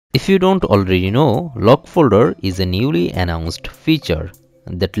If you don't already know, Lock Folder is a newly announced feature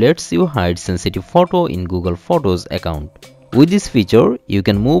that lets you hide sensitive photo in Google Photos account. With this feature, you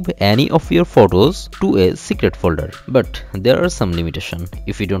can move any of your photos to a secret folder. But there are some limitations.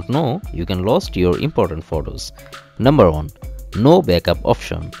 If you don't know, you can lose your important photos. Number 1. No backup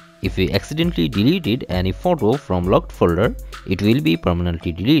option. If you accidentally deleted any photo from locked folder, it will be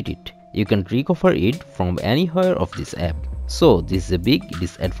permanently deleted. You can recover it from anywhere of this app. So this is a big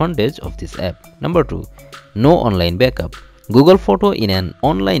disadvantage of this app. Number 2. No online backup. Google Photo in an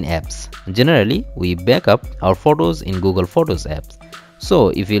online apps. Generally, we back up our photos in Google Photos apps. So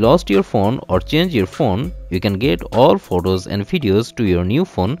if you lost your phone or change your phone, you can get all photos and videos to your new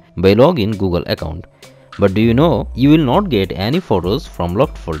phone by login Google account. But do you know, you will not get any photos from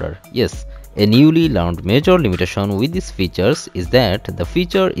locked folder. Yes, a newly learned major limitation with these features is that the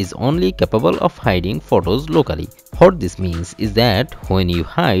feature is only capable of hiding photos locally. What this means is that when you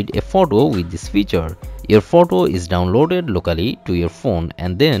hide a photo with this feature, your photo is downloaded locally to your phone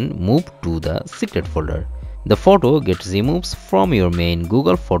and then moved to the secret folder. The photo gets removed from your main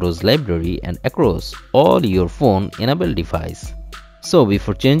Google Photos library and across all your phone-enabled devices. So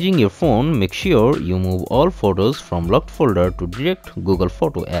before changing your phone, make sure you move all photos from locked folder to direct Google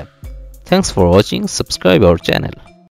Photo app. Thanks for watching. Subscribe our channel.